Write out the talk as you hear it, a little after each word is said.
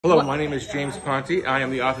Hello, my name is James Ponti. I am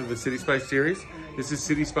the author of the City Spies series. This is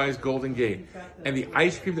City Spies Golden Gate. And the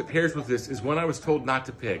ice cream that pairs with this is one I was told not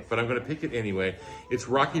to pick, but I'm going to pick it anyway. It's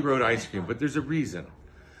Rocky Road ice cream, but there's a reason.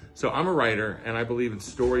 So I'm a writer, and I believe in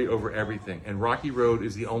story over everything. And Rocky Road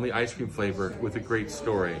is the only ice cream flavor with a great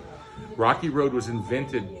story. Rocky Road was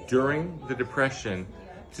invented during the Depression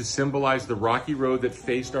to symbolize the rocky road that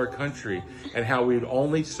faced our country and how we'd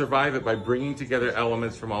only survive it by bringing together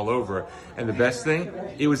elements from all over. And the best thing,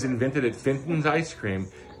 it was invented at Fenton's Ice Cream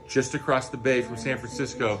just across the bay from San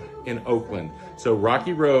Francisco in Oakland. So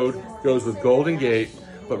Rocky Road goes with Golden Gate,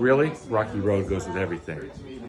 but really, Rocky Road goes with everything.